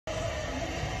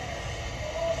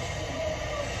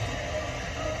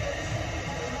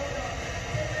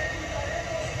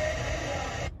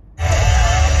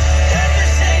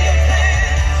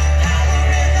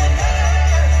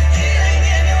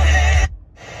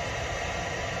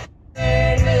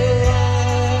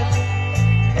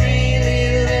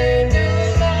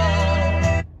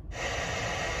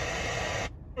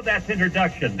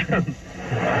introduction.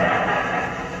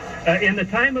 In the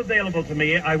time available to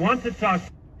me, I want to talk...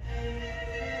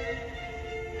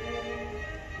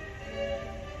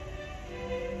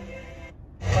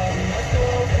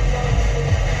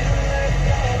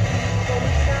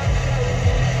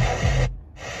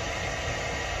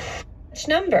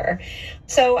 number.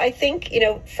 So I think,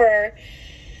 for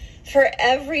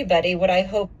everybody, what I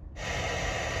hope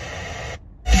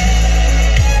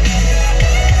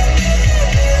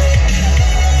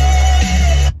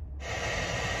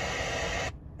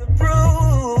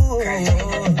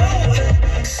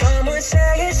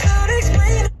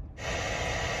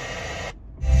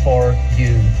for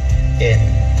you in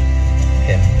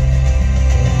him.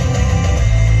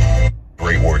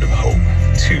 Great word of hope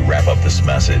to wrap up this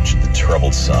message, the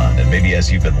troubled son. And maybe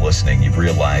as you've been listening, you've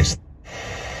realized.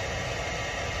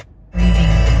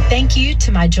 Thank you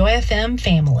to my Joy FM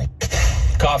family.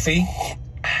 Coffee,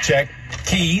 check.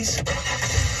 Keys,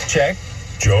 check.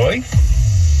 Joy,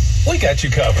 we got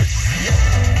you covered.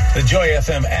 The Joy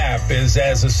FM app is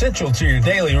as essential to your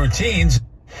daily routines.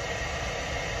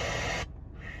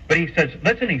 But he says,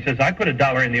 I put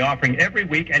 $1 in the offering every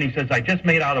week, and he says, I just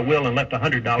made out a will and left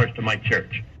 $100 to my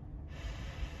church.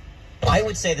 I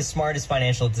would say the smartest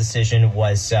financial decision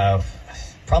was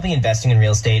probably investing in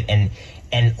real estate and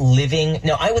living.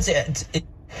 No, I would say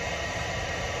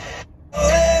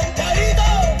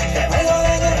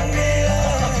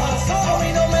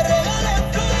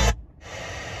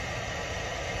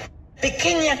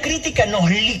pequeña crítica nos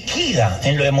liquida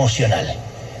en lo emocional.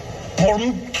 Por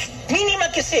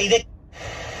mínima que sea. Y de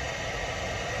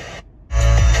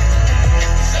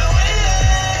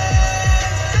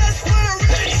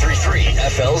 93.3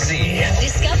 FLZ.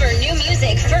 Discover new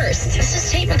music first. This is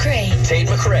Tate McRae. Tate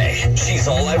McRae. She's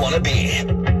all I want to be.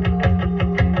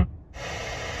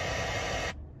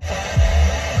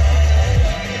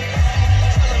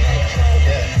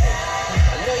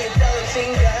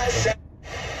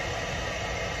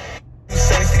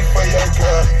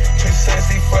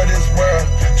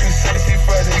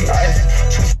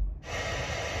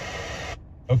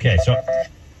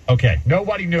 Okay,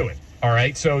 nobody knew it. All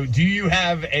right, so do you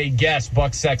have a guess,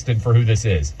 Buck Sexton, for who this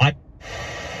is? Let's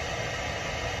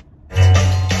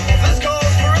go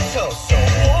for a toast. So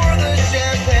pour the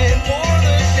champagne,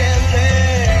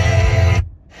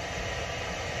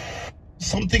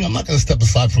 Something, I'm not going to step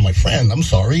aside from my friend. I'm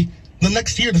sorry. The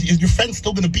next year, your friend's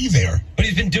still going to be there. But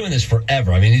he's been doing this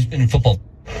forever. I mean, he's been in football.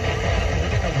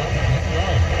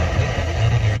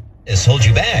 This holds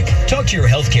you back. Talk to your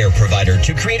healthcare provider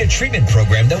to create a treatment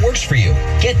program that works for you.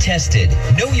 Get tested,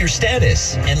 know your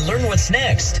status, and learn what's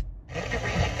next.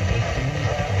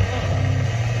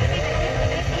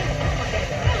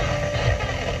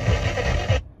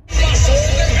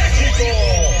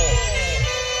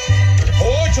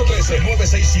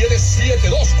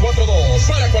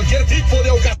 Para cualquier tipo de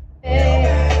ocasión.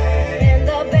 And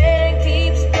the band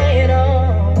keeps playing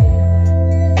on.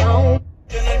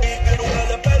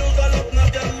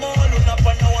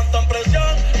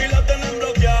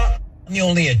 I'm the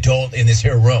only adult in this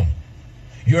here room.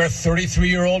 You're a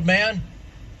 33-year-old man?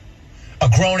 A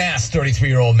grown-ass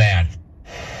 33-year-old man.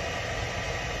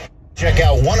 Check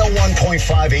out 101.5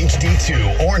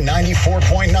 HD2 or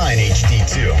 94.9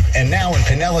 HD2. And now in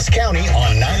Pinellas County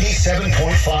on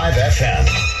 97.5 FM.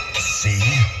 See?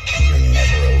 You're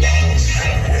never alone with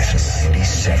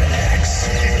 97X.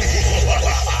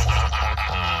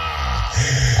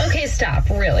 Okay, stop.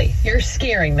 Really. You're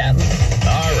scaring them.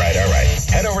 All right.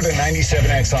 Head over to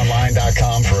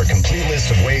 97xonline.com for a complete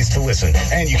list of ways to listen.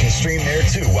 And you can stream there,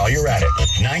 too, while you're at it.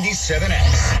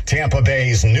 97X, Tampa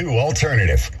Bay's new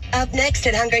alternative. Up next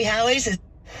at Hungry Howie's is...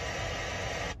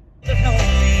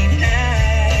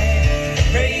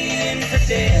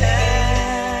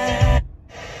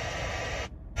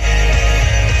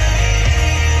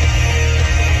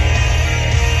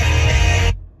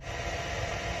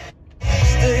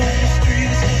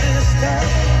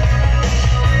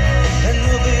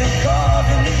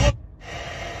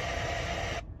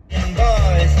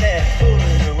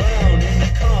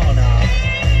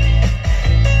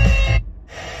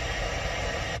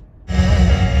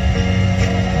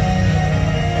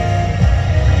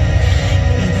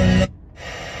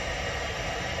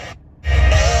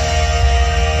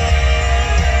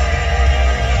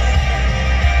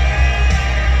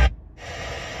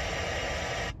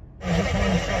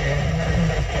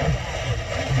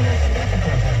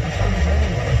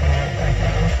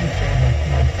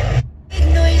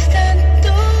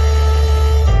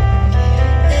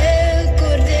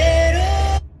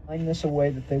 A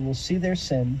way that they will see their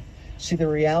sin, see the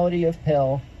reality of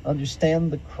hell,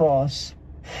 understand the cross.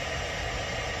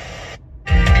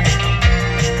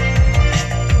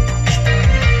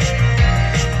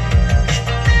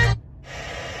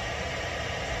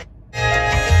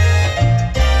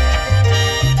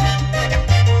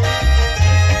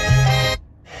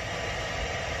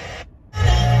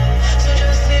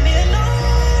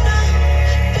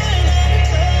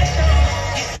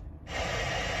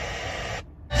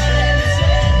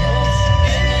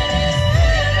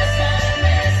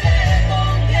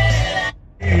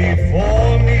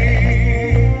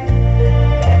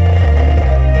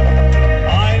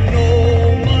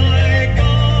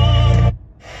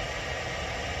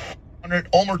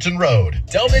 100 Olmerton Road.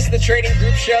 Don't miss the Trading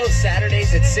Group Show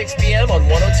Saturdays at 6 p.m. on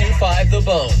 102.5 The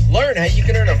Bone. Learn how you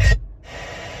can earn a...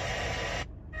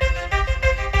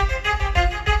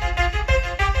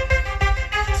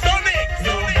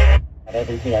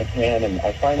 everything I can, and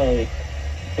I finally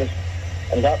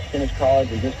I'm about to finish college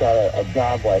and just got a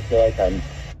job where I feel like I'm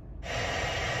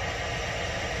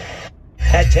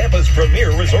at Tampa's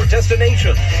premier resort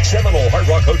destination, Seminole Hard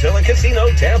Rock Hotel and Casino,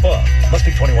 Tampa. Must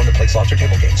be 21 to play slots or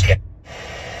table games.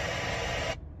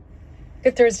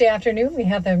 Good Thursday afternoon. We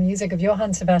have the music of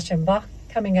Johann Sebastian Bach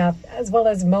coming up, as well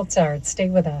as Mozart.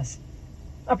 Stay with us.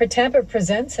 Upper Tampa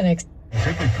presents an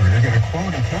ZipRecruiter, get a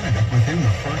quality candidate within the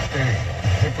first day.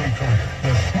 ZipRecruiter,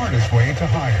 the smartest way to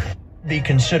hire. Be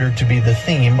considered to be the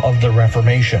theme of the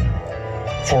Reformation.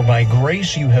 For by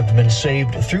grace you have been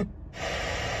saved through.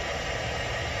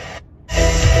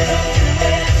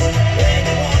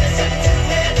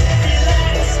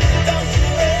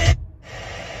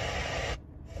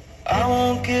 I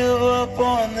won't give up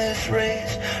on this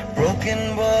race.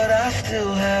 Broken, but I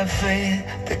still have faith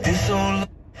that this old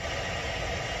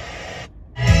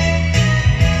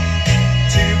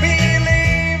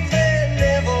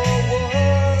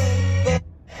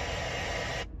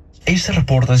Este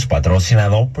reporte es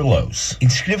patrocinado por Lowe's.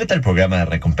 Inscríbete al programa de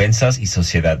recompensas y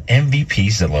sociedad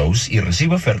MVPs de Lowe's y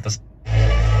recibe ofertas.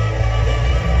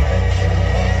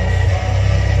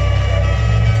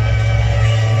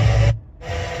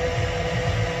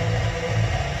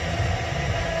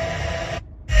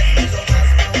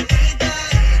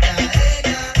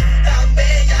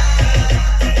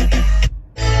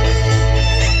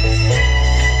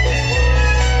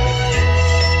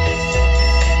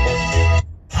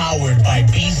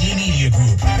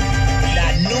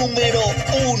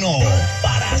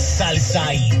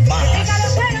 Salsa y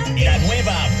más. La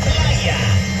nueva Playa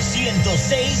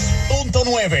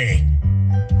 106.9.